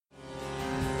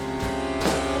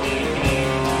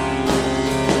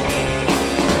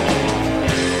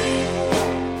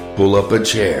pull up a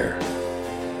chair,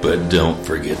 but don't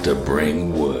forget to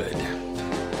bring wood.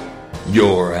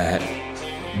 You're at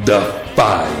the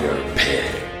Fire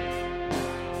Pit.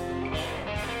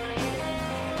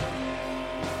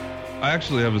 I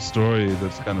actually have a story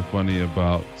that's kind of funny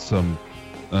about some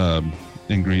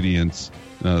ingredients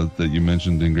that you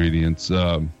mentioned. Ingredients.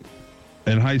 In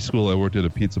high school, I worked at a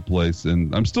pizza place,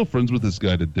 and I'm still friends with this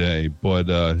guy today,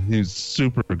 but he's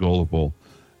super gullible.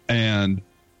 And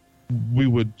we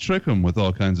would trick him with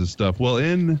all kinds of stuff. Well,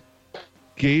 in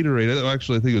Gatorade,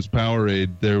 actually, I think it was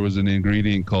Powerade, there was an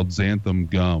ingredient called xanthan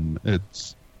gum.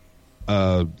 It's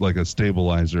like a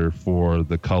stabilizer for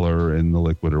the color in the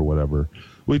liquid or whatever.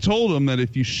 We told him that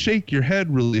if you shake your head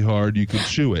really hard, you could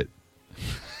chew it.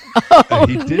 Oh,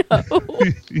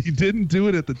 he didn't do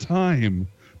it at the time,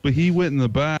 but he went in the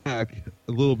back a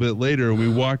little bit later, and we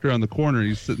walked around the corner.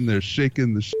 He's sitting there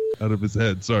shaking the out of his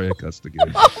head. Sorry, I cussed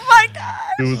again. Oh my God!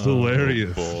 It was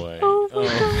hilarious. Boy.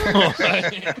 Oh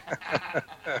my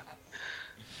God.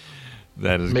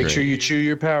 That is Make great. sure you chew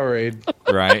your Powerade.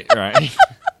 Right.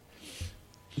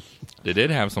 They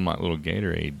did have some like little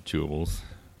Gatorade chewables.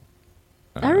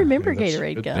 I remember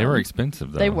Gatorade gum. They were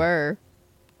expensive though. They were.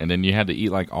 And then you had to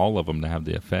eat like all of them to have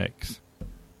the effects.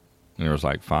 And there was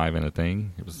like 5 in a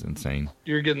thing. It was insane.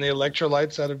 You're getting the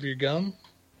electrolytes out of your gum?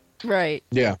 Right.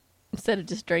 Yeah. Instead of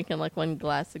just drinking like one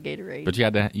glass of Gatorade. But you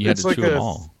had to It's chew like them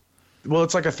all. Well,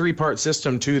 it's like a 3-part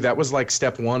system, too. That was like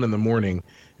step 1 in the morning.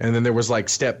 And then there was like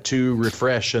step 2,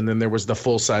 refresh. And then there was the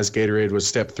full-size Gatorade was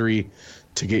step 3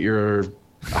 to get your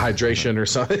hydration or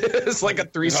something. It's like a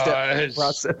 3-step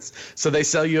process. So they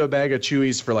sell you a bag of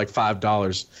Chewies for like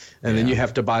 $5. And then you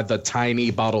have to buy the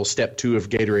tiny bottle step 2 of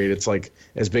Gatorade. It's like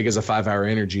as big as a 5-hour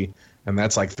energy. And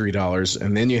that's like $3.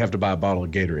 And then you have to buy a bottle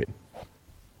of Gatorade.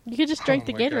 You could just drink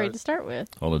the Gatorade to start with.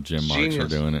 All the gym marks are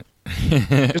doing it.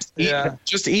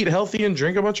 Just eat healthy and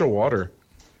drink a bunch of water.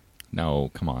 No,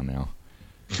 come on now.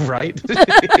 Right?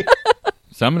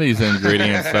 Some of these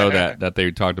ingredients, though, that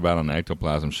they talked about on the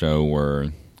Ectoplasm show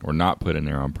were not put in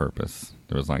there on purpose.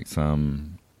 There was like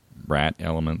some rat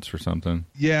elements or something.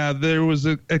 Yeah, there was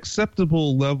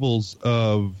acceptable levels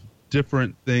of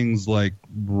different things like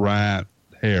rat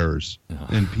hairs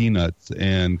and peanuts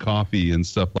and coffee and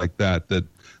stuff like that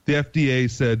the FDA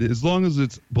said as long as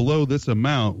it's below this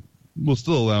amount, we'll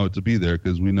still allow it to be there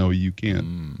because we know you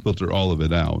can't filter all of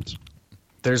it out.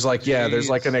 There's like there's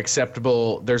like an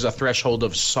acceptable. There's a threshold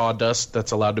of sawdust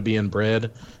that's allowed to be in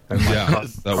bread. And like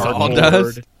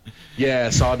sawdust. Yeah,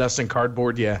 sawdust and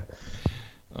cardboard. Yeah.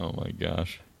 Oh my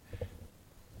gosh,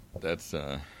 that's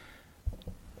not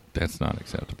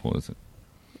acceptable, is it?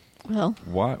 Well,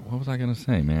 what was I gonna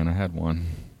say, man? I had one.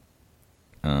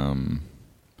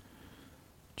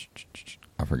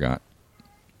 I forgot.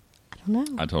 I don't know.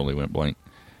 I totally went blank.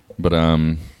 But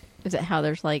is it how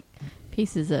there's like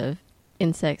pieces of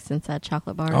insects inside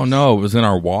chocolate bars? Oh no, it was in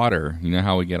our water. You know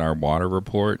how we get our water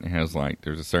report? It has like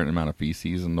there's a certain amount of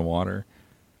feces in the water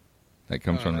that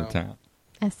comes from the tap.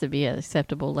 Has to be an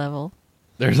acceptable level.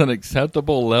 There's an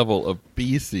acceptable level of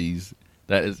feces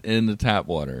that is in the tap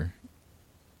water.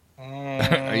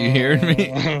 Are you hearing me?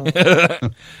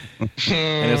 And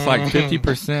it's like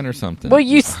 50% or something. Will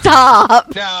you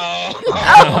stop? No.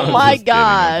 Oh my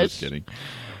gosh. I'm just kidding.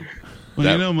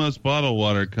 Well, you know, most bottled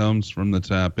water comes from the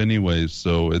tap anyways,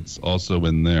 so it's also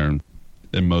in there,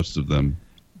 in most of them.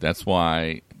 That's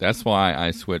why I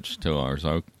switched to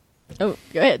Ozarka. Oh,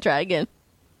 go ahead, try again.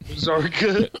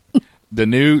 Ozarka.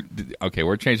 Okay,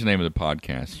 we're changing the name of the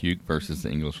podcast. Hugh versus the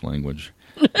English language.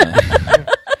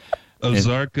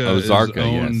 Ozarka is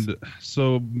owned. Yes.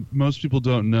 So most people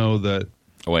don't know that.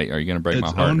 Oh, wait, are you going to break my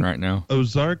heart right now?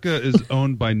 Ozarka is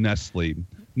owned by Nestle.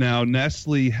 Now,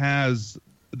 Nestle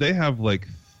they have like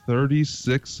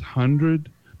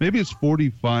 3,600, maybe it's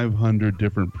 4,500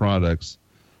 different products.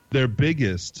 Their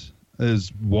biggest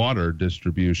is water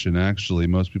distribution, actually.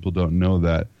 Most people don't know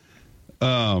that.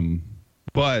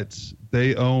 But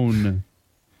they own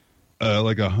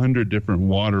like 100 different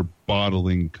water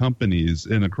bottling companies.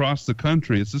 And across the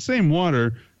country, it's the same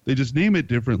water. They just name it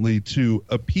differently to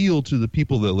appeal to the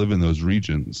people that live in those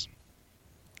regions.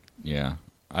 Yeah.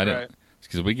 I didn't.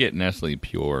 Because we get Nestle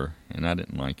Pure, and I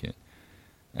didn't like it.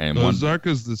 And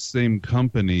Ozarka's the same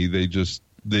company.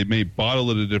 They may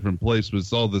bottle it a different place, but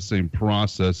it's all the same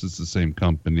process. It's the same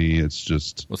company. It's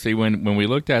just... Well, see, when we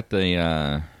looked at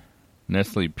the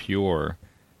Nestle Pure,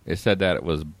 it said that it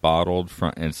was bottled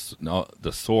from...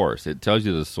 the source. It tells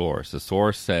you the source. The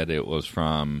source said it was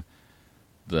from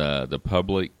the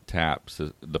public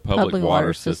public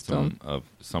water system of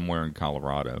somewhere in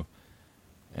Colorado.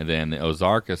 And then the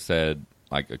Ozarka said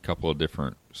like a couple of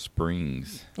different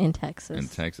springs In Texas. in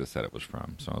Texas that it was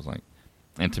from. So I was like,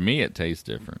 and to me it tastes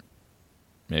different.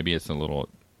 Maybe it's a little.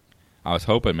 I was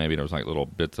hoping maybe there was like little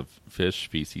bits of fish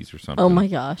feces or something. Oh my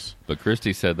gosh. But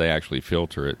Christy said they actually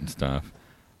filter it and stuff.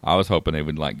 I was hoping they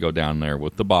would like go down there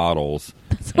with the bottles.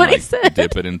 That's and, what he like, said.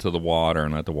 Dip it into the water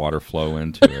and let the water flow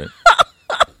into it.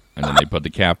 And then they put the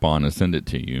cap on and send it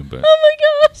to you. But Oh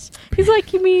my gosh. He's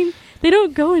like, you mean they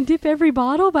don't go and dip every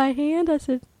bottle by hand? I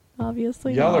said,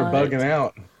 obviously Y'all not. are bugging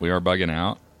out. we are bugging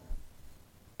out.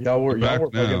 Y'all were Back now.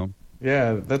 bugging.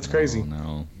 Yeah, that's crazy. Oh,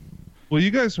 no. Well, you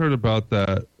guys heard about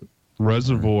that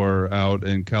reservoir out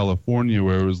in California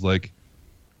where it was like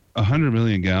 100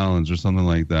 million gallons or something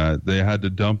like that. They had to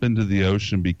dump into the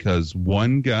ocean because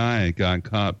one guy got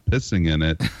caught pissing in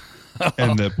it,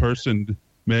 and the person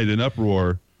made an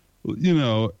uproar. You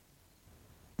know,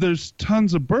 there's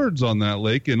tons of birds on that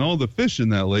lake and all the fish in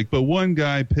that lake, but one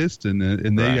guy pissed in it,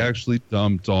 and they Right. actually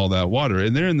dumped all that water,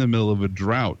 and they're in the middle of a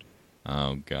drought.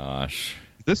 Oh, gosh.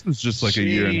 This was just like a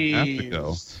year and a half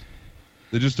ago. Jeez.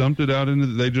 They just dumped it out into.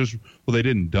 They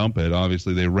didn't dump it.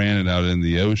 Obviously, they ran it out in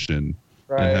the ocean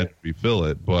and had Right. to refill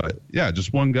it. But yeah,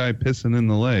 just one guy pissing in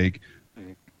the lake.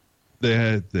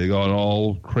 They got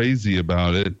all crazy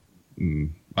about it.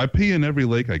 I pee in every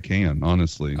lake I can,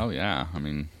 honestly. Oh, yeah. I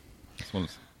mean,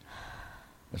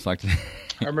 it's like.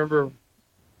 I remember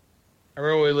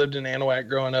when we lived in Anahuac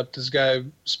growing up, this guy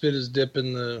spit his dip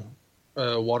in the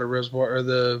water reservoir or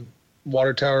the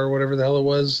water tower or whatever the hell it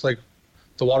was, like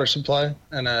the water supply,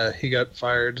 and he got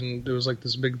fired, and it was like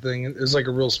this big thing. It was like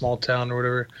a real small town or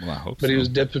whatever. Well, I hope But so. he was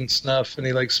dipping snuff, and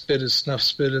he like spit his snuff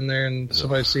spit in there, and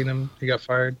somebody seen him. He got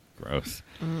fired. Gross.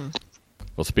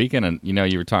 Well, speaking of,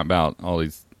 you were talking about all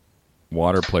these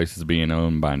water places being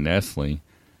owned by Nestle,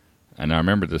 and I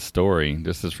remember this story.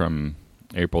 This is from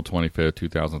April 25th,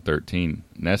 2013.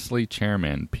 Nestle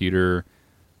chairman Peter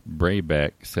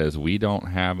Brabeck says we don't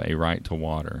have a right to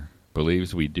water,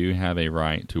 believes we do have a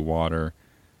right to water,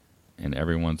 and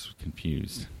everyone's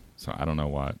confused. So I don't know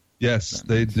what. Yes,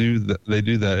 they do. They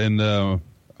do that, and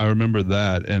I remember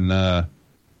that. And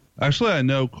actually, I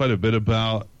know quite a bit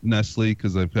about Nestle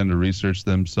because I've kind of researched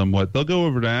them somewhat. They'll go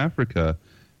over to Africa,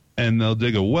 and they'll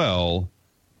dig a well,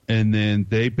 and then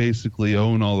they basically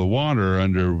own all the water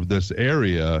under this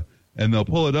area, and they'll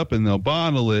pull it up and they'll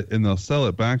bottle it and they'll sell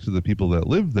it back to the people that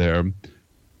live there.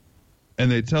 And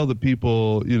they tell the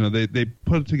people, they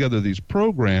put together these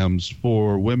programs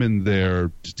for women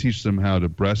there to teach them how to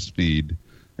breastfeed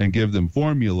and give them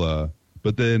formula.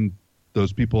 But then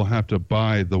those people have to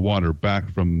buy the water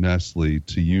back from Nestle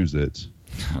to use it.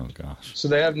 Oh gosh. So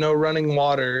they have no running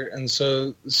water, and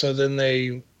so then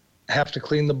they have to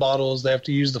clean the bottles. They have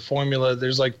to use the formula.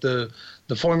 There's like the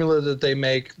formula that they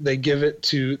make. They give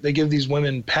these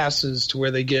women passes to where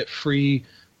they get free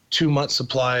 2-month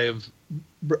supply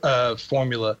of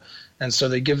formula, and so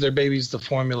they give their babies the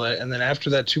formula. And then after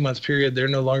that 2-month period, they're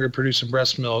no longer producing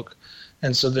breast milk,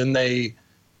 and so then they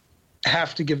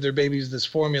have to give their babies this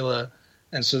formula,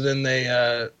 and so then they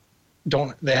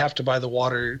have to buy the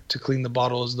water to clean the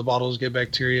bottles. The bottles get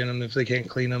bacteria in them if they can't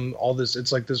clean them. All this,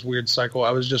 it's like this weird cycle.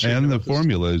 I was just And reading the about this.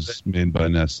 formula is made by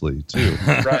Nestle, too.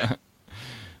 Right,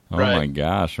 Oh Right. my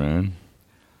gosh, man.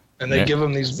 and they Yeah. give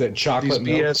them Is these that chocolate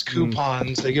milk? BS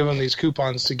coupons. They give them these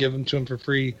coupons to give them to them for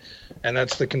free, and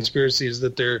that's the conspiracy, is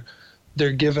that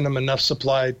they're giving them enough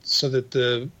supply so that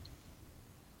the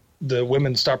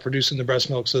women stop producing the breast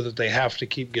milk, so that they have to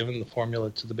keep giving the formula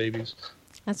to the babies.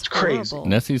 That's crazy. horrible.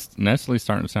 Nestle's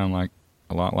starting to sound like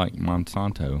a lot like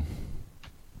Monsanto.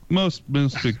 Most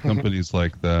big companies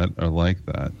like that are like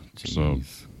that. So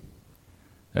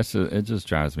Jeez. It just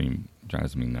drives me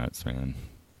nuts, man.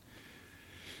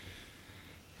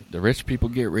 The rich people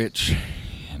get rich,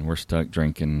 and we're stuck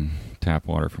drinking tap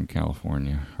water from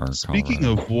California or speaking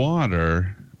Colorado. of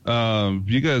water, have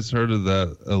you guys heard of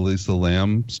that Elisa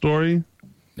Lam story?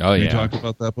 Oh We yeah, talked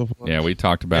about that before. yeah, we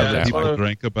talked about Yeah, that. it's one People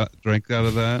of- drank out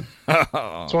of that.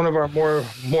 It's one of our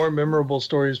more memorable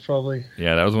stories, probably.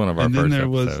 Yeah, that was one of our And then first there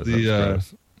was episodes. the, That was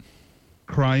gross.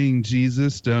 Crying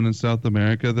Jesus down in South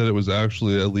America, that it was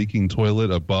actually a leaking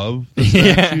toilet above the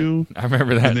Yeah. statue. I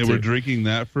remember that And they too. were drinking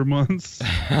that for months.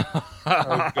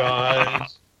 Oh God,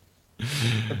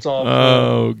 that's awful.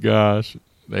 Oh gosh,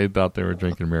 they thought they were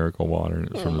drinking miracle water, and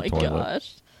it was Oh from my the toilet.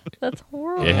 gosh. That's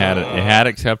horrible. It had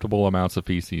acceptable amounts of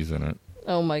feces in it.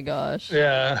 Oh my gosh.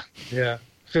 Yeah,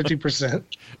 50%.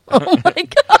 Oh my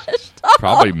gosh. Stop.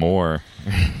 Probably more.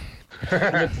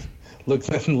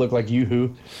 Look like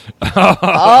Yoo-hoo.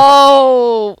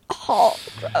 Oh,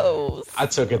 gross. I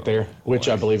took it there, which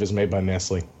I believe is made by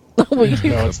Nestle.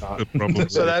 No, it's not. Probably.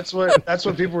 So that's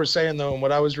what people were saying though, and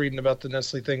what I was reading about the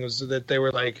Nestle thing was that they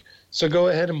were like, so go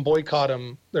ahead and boycott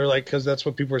them. They're like, because that's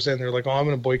what people were saying. They're like, oh, I'm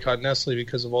going to boycott Nestle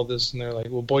because of all this, and they're like,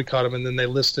 well, boycott them, and then they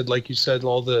listed, like you said,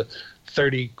 all the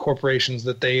 30 corporations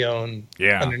that they own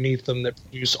underneath them that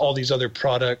produce all these other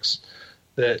products.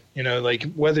 That, you know, like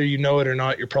whether you know it or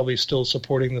not, you're probably still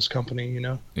supporting this company. You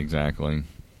know, Exactly.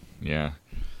 Yeah.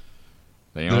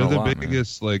 They own They're a the lot, man.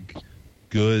 biggest like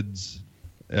goods,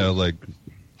 like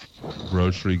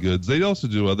grocery goods. They also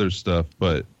do other stuff,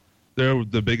 but they're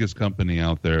the biggest company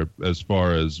out there as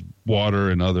far as water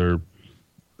and other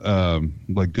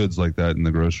like goods like that in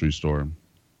the grocery store.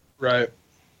 right?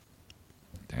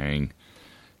 Dang.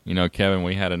 You know, Kevin,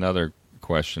 we had another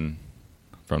question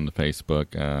from the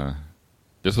Facebook.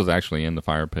 This was actually in the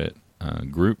Fire Pit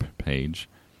group page.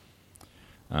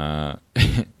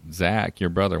 Zach, your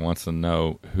brother, wants to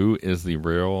know who is the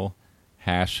real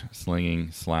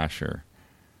hash-slinging slasher.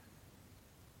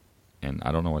 And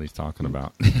I don't know what he's talking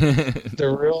about.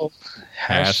 The real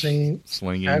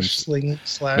slinging. hash slinging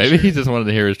slasher. Maybe he just wanted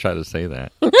to hear us try to say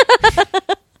that.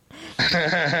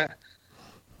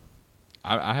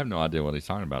 I have no idea what he's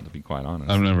talking about, to be quite honest.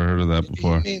 I've never heard of that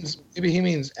before. Maybe he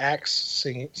means axe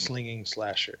slinging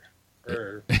slasher.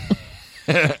 Or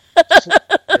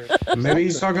Maybe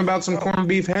he's talking about some corned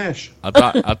beef hash. I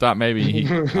thought maybe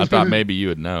you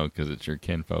would know because it's your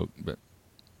kinfolk, but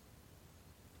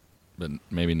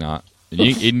maybe not.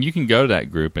 You can go to that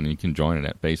group and you can join it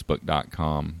at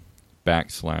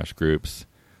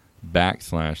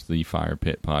facebook.com/groups/The Fire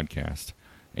Pit Podcast,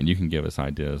 and you can give us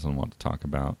ideas on what to talk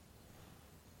about.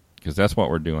 Because that's what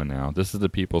we're doing now. This is the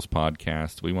People's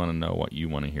Podcast. We want to know what you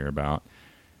want to hear about.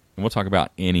 And we'll talk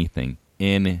about anything.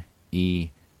 Anything.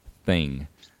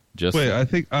 Just Wait, I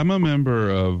think I'm a member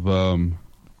of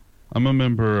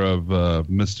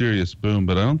Mysterious Boom,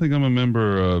 but I don't think I'm a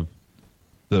member of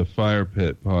the Fire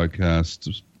Pit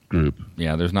Podcast group.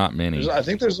 Yeah, there's not many. I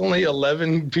think there's only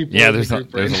 11 people. Yeah, in the there's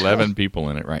group right 11 now. people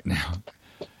in it right now.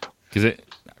 Because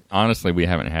honestly, we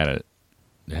haven't had it.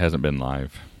 It hasn't been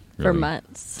live For really.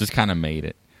 months. Just kind of made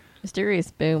it.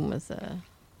 Mysterious Boom was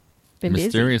been busy.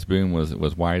 Mysterious Boom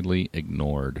was widely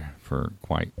ignored for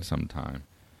quite some time.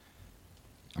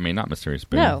 I mean, not Mysterious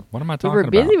Boom. No. What am I We talking were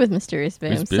about? busy with Mysterious Boom,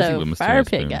 was busy so with Fire Mysterious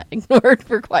Pit Boom. got ignored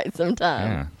for quite some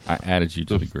time. Yeah, I added you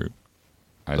to the group.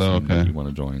 I Oh, assumed that okay. you want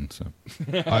to join. So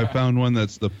I found one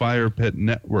that's the Fire Pit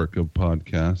Network of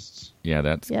podcasts. yeah,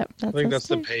 that's Yep, I think that's us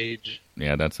the too. page.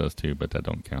 us too, but that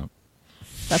don't count.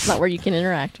 That's not where you can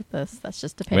interact with us. That's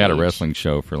just a page. We had a wrestling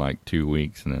show for like 2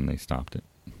 weeks, and then they stopped it.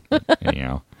 But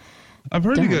anyhow, I've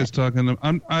heard you Darn guys it. talking.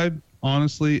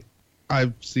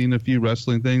 I've seen a few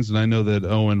wrestling things, and I know that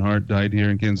Owen Hart died here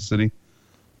in Kansas City.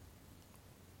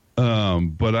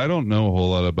 But I don't know a whole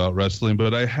lot about wrestling.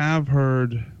 But I have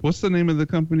heard. What's the name of the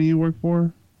company you work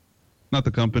for? Not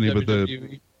the company, but the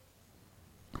WWE.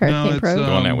 Hurricane No, it's, Pro. the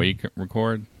one that we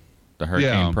record, the Hurricane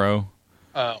Yeah. Pro.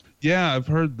 Oh, yeah, I've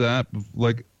heard that.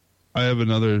 Like, I have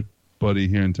another buddy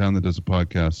here in town that does a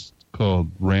podcast called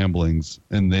Ramblings,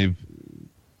 and they've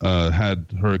had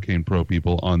Hurricane Pro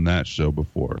people on that show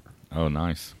before. Oh,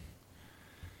 nice.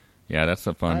 Yeah, that's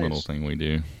a fun Nice. little thing we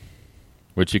do.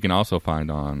 Which you can also find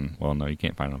on, well, no, you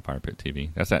can't find it on Fire Pit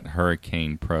TV. That's at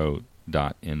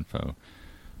hurricanepro.info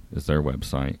is their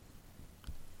website.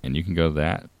 And you can go to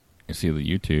that and see the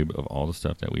YouTube of all the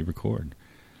stuff that we record.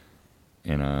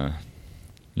 And,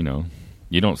 you know,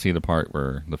 you don't see the part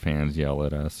where the fans yell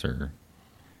at us or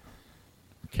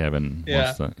Kevin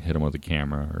wants to hit them with a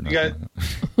camera or nothing.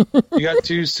 You got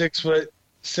two 6 foot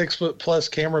plus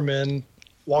cameramen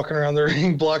walking around the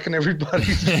ring blocking everybody.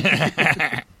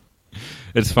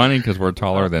 It's funny because we're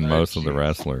taller than Oh, most of the jeez.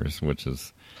 wrestlers, which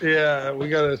is Yeah, we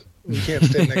can't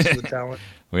stand next to the talent.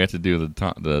 we have to do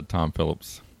the Tom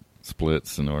Phillips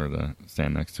splits in order to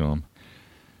stand next to him.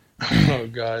 Oh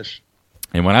gosh.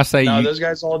 And when I say No, you, those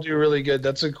guys all do really good.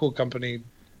 That's a cool company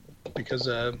because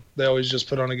they always just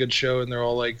put on a good show and they're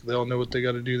all like they all know what they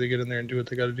got to do. They get in there and do what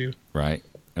they got to do. right,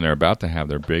 and they're about to have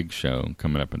their big show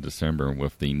coming up in December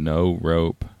with the No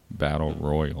Rope Battle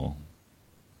Royal.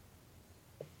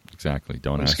 Exactly.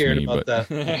 Don't I'm ask scared me, about but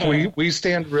that. We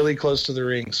stand really close to the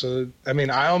ring, so I mean,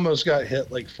 I almost got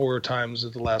hit like 4 times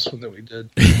at the last one that we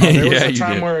did. There was yeah, a you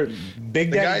time did. where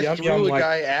Big The Daddy guy Yum threw Yum a like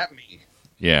guy at me.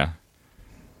 Yeah,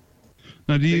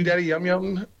 Now, do Big you? Daddy Yum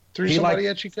Yum threw He somebody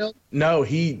like- at you, Kel? no,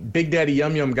 Big Daddy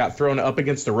Yum Yum got thrown up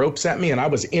against the ropes at me, and I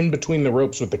was in between the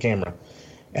ropes with the camera,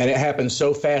 and it happened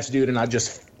so fast, dude. And I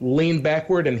just leaned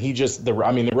backward, and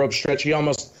the rope stretched. He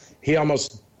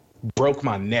almost broke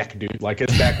my neck, dude. Like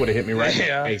his back would have hit me right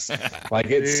Yeah. in the face. Like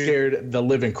it Dude. scared the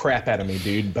living crap out of me,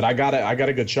 dude. But I got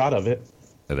a good shot of it.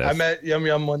 I met Yum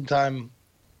Yum one time.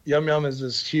 Yum Yum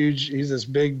is he's this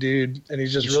big dude, and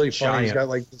he's just really funny. He's got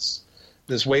like this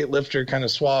weightlifter kind of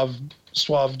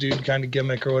suave dude kind of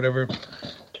gimmick or whatever.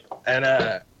 And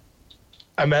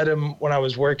I met him when I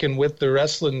was working with the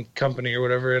wrestling company or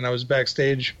whatever, and I was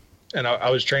backstage, and I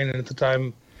was training at the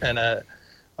time, and I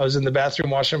was in the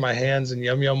bathroom washing my hands, and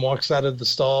Yum Yum walks out of the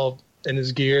stall in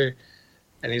his gear,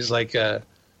 and he's like, "Oh,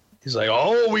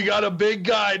 we got a big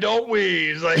guy, don't we?"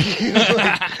 He's like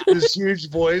this huge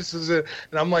voice, and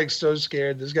I'm like so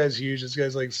scared. This guy's huge. This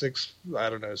guy's like 6'6",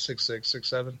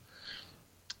 6'7".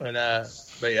 And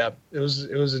but yeah, it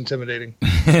was intimidating.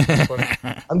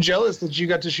 I'm jealous that you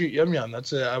got to shoot Yum Yum.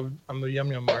 I'm a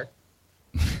Yum Yum mark.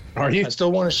 Are you? I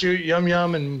still want to shoot Yum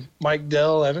Yum and Mike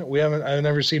Dell. I've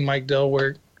never seen Mike Dell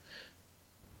work.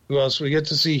 Who else? We get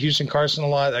to see Houston Carson a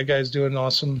lot. That guy's doing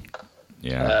awesome.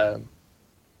 Yeah.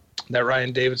 That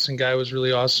Ryan Davidson guy was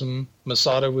really awesome.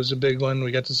 Masada was a big one.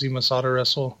 We got to see Masada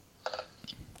wrestle.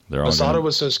 Masada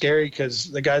was so scary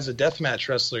because the guy's a deathmatch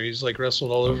wrestler. He's like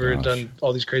wrestled all over and done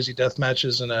all these crazy death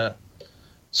matches. And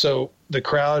so the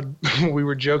crowd, we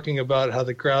were joking about how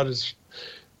the crowd is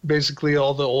basically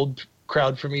all the old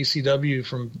crowd from ECW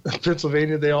from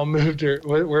Pennsylvania. They all moved.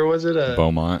 Where was it?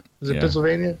 Beaumont. Was it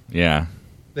Pennsylvania? Yeah.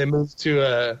 They moved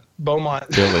to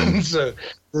Beaumont. Philly. So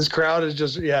this crowd is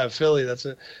just, Philly. That's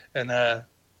it. And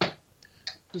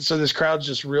so this crowd's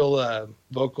just real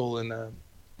vocal and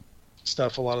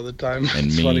stuff a lot of the time. And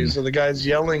it's mean. Funny. So the guy's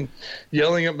yelling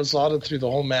at Masada through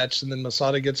the whole match, and then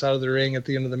Masada gets out of the ring at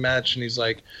the end of the match, and he's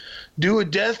like, "Do a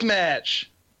death match.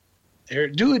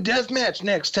 Do a death match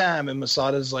next time." And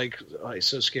Masada's like, "Oh, he's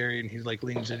so scary," and he like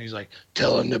leans in, he's like,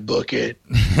 "Tell him to book it."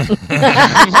 I'm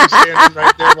like standing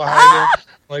right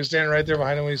there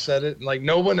behind him when he said it, and like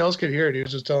no one else could hear it. He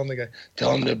was just telling the guy,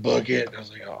 "Tell him to book it." And I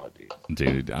was like, "Oh,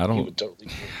 dude, I he don't would totally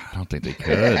do it." I don't think they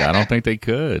could. I don't think they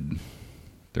could.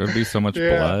 There would be so much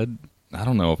blood. I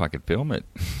don't know if I could film it.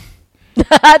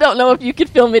 I don't know if you could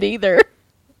film it either.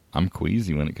 I'm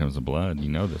queasy when it comes to blood. You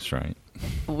know this, right?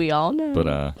 We all know.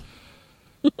 But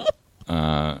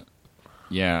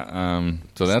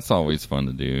so that's always fun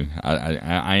to do.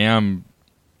 I am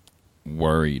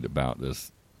worried about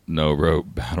this no rope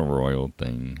battle royal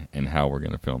thing and how we're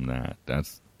going to film that.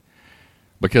 That's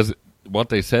because what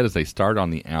they said is they start on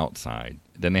the outside,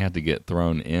 then they have to get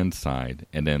thrown inside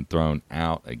and then thrown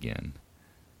out again,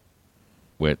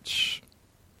 which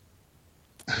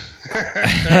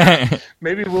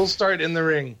maybe we'll start in the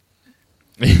ring.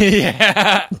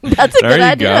 Yeah, that's a good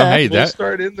idea. Go. Hey, we'll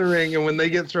start in the ring, and when they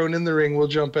get thrown in the ring, we'll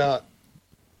jump out.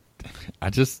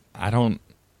 I'm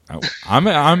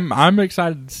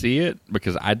excited to see it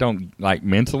because I don't like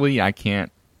mentally. I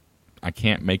can't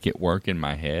make it work in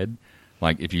my head.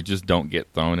 Like if you just don't get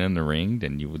thrown in the ring,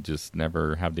 then you would just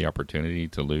never have the opportunity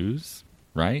to lose,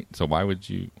 right? So why would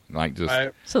you like just?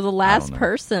 So the last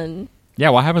person.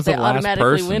 Yeah, what happens to the last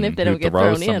automatically person win if they who don't get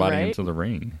throws thrown somebody in, right? into the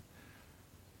ring?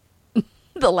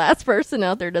 The last person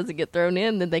out there doesn't get thrown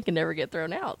in, then they can never get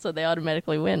thrown out. So they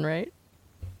automatically win, right?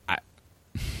 I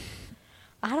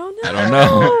don't know. I don't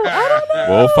know.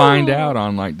 We'll find out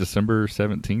on like December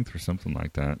 17th or something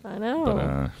like that. I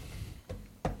know.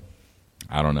 But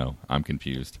I don't know. I'm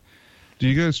confused. Do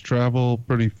you guys travel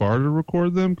pretty far to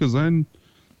record them? Because when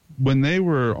they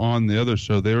were on the other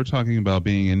show, they were talking about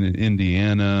being in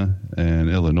Indiana and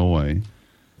Illinois.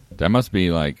 That must be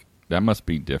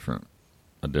different.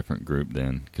 A different group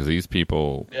then, because these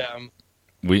people. Yeah.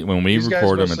 When we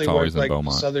record them, it's always in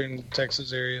Beaumont, southern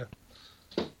Texas area.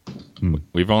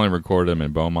 We've only recorded them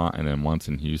in Beaumont and then once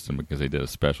in Houston because they did a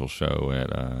special show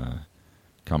at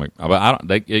Comic.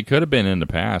 But it could have been in the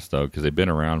past though because they've been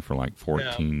around for like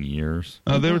 14 years.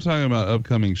 They were talking about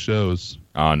upcoming shows.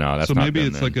 Oh no, that's so not maybe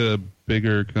it's then. like a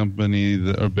bigger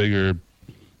company or bigger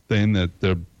thing that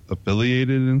they're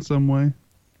affiliated in some way.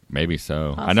 Maybe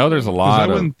so. Awesome. I know there's a lot. I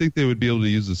wouldn't think they would be able to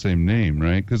use the same name,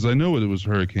 right? Because I know it was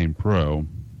Hurricane Pro.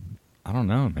 I don't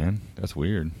know, man. That's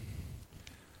weird.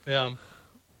 Yeah.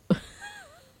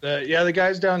 The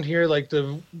guys down here, like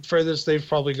the furthest they've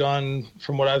probably gone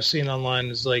from what I've seen online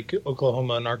is like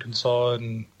Oklahoma and Arkansas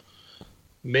and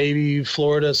maybe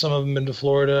Florida. Some of them been to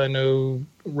Florida. I know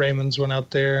Raymond's went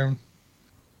out there.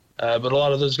 But a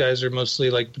lot of those guys are mostly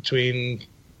like between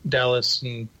Dallas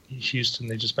and Houston.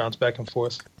 They just bounce back and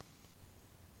forth.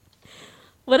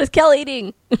 What is Kelly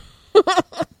eating?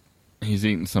 He's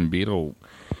eating some beaver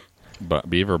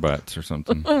butts or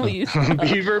something.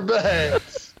 Beaver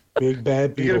butts. Big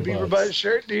bad You beaver get a beaver butts. butt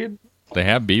shirt, dude? They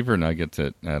have beaver nuggets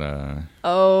at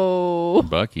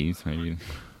Buc-ee's. Maybe.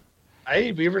 I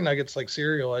eat beaver nuggets like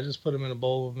cereal. I just put them in a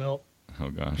bowl of milk. Oh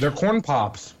gosh. They're corn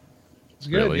pops. It's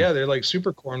good. Really? Yeah, they're like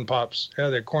super corn pops. Yeah,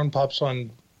 they're corn pops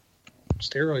on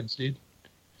steroids, dude.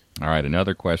 All right,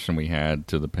 another question we had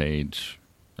to the page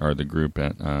or the group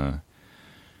at the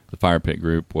Fire Pit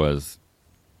group was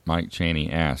Mike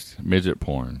Chaney asked, midget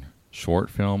porn,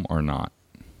 short film or not?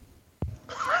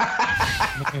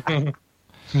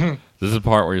 This is the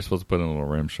part where you're supposed to put in a little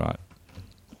rim shot.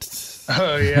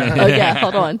 Oh yeah. Oh yeah,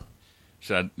 hold on.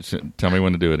 Tell me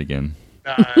when to do it again.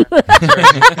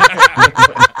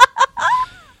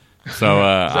 So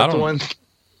Is that the one?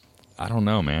 I don't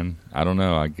know, man. I don't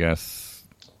know. I guess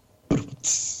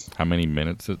how many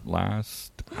minutes it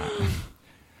lasts.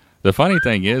 The funny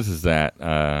thing is that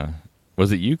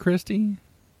was it you, Christy?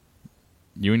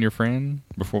 You and your friend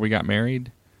before we got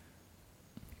married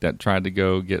that tried to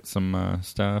go get some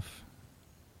stuff,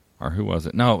 or who was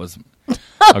it? No, it was.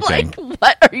 Okay. Like,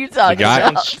 what are you talking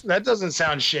about? That doesn't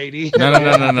sound shady. No.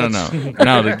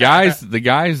 No, the guys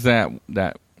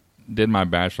that did my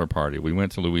bachelor party, we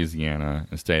went to Louisiana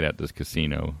and stayed at this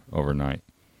casino overnight.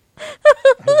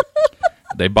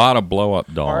 They bought a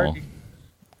blow-up doll.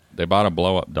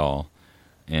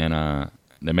 And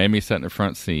they made me sit in the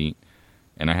front seat,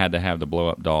 and I had to have the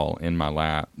blow-up doll in my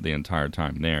lap the entire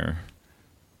time there.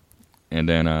 And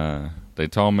then they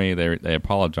told me they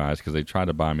apologized because they tried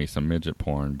to buy me some midget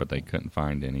porn, but they couldn't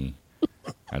find any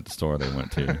at the store they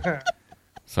went to.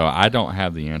 So I don't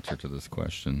have the answer to this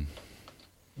question.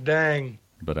 Dang.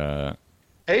 But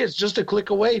hey, it's just a click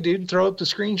away, dude. Throw up the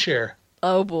screen share.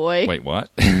 Oh boy. wait, what?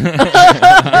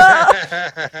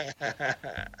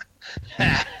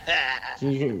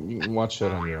 You can watch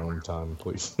that on your own time,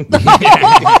 please.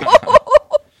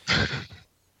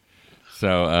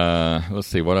 So let's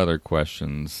see what other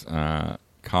questions.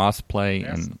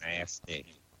 Cosplay and nasty.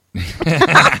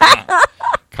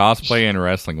 cosplay and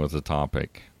wrestling was a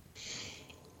topic.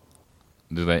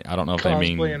 Do they? I don't know if they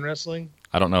mean Cosplay and wrestling.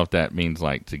 I don't know if that means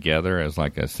like together as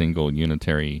like a single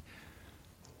unitary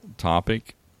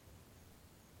topic.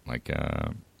 Like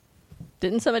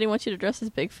Didn't somebody want you to dress as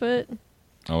Bigfoot?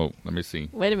 oh, let me see.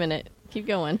 Wait a minute. Keep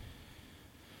going.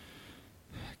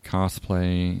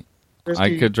 Cosplay. Christy,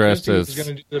 I could dress Christy as was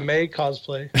going to do the May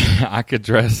cosplay. I could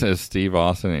dress as Steve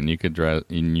Austin, and you could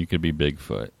be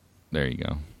Bigfoot. There you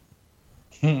go.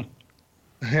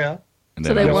 Yeah. And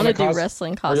So then they I- want to Cos- do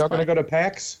wrestling Are y'all going to cosplay. go to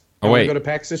PAX? Oh, Y'all wanna wait. go to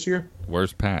PAX this year?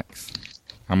 Where's PAX?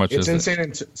 How much It's is in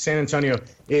it? San Antonio.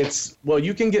 Well,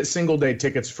 you can get single day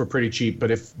tickets for pretty cheap,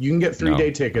 but if you can get 3-day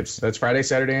tickets, that's Friday,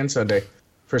 Saturday, and Sunday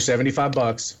for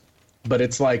 $75. But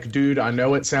it's like, dude, I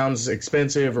know it sounds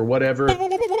expensive or whatever.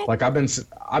 Like I've been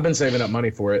saving up money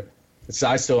for it.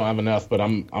 I still don't have enough, but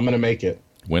I'm gonna make it.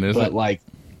 When is But it? like,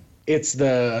 it's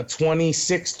the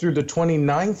 26th through the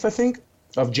 29th, I think,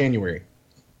 of January.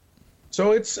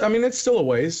 So it's still a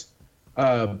ways,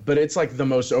 but it's like the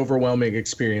most overwhelming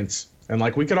experience, and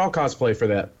like we could all cosplay for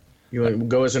that. You want to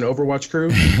go as an Overwatch crew?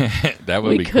 That would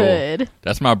We be cool. could.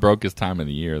 That's my brokest time of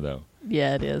the year, though.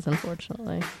 Yeah, it is,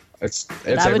 unfortunately. It's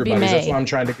That would be everybody's. That's May. why I'm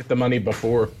trying to get the money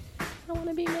before. I want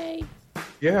to be May.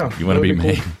 Yeah, You want to that be would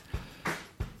May? cool.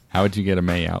 How would you get a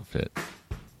May outfit?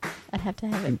 I'd have to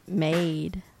have it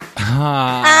made.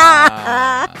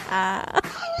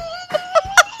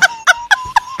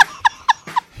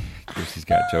 She's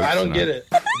got jokes. I don't get it.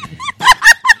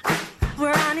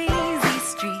 We're on Easy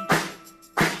Street,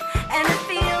 and it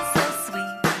feels so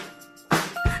sweet,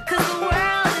 'cause the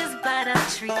world is but a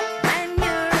treat.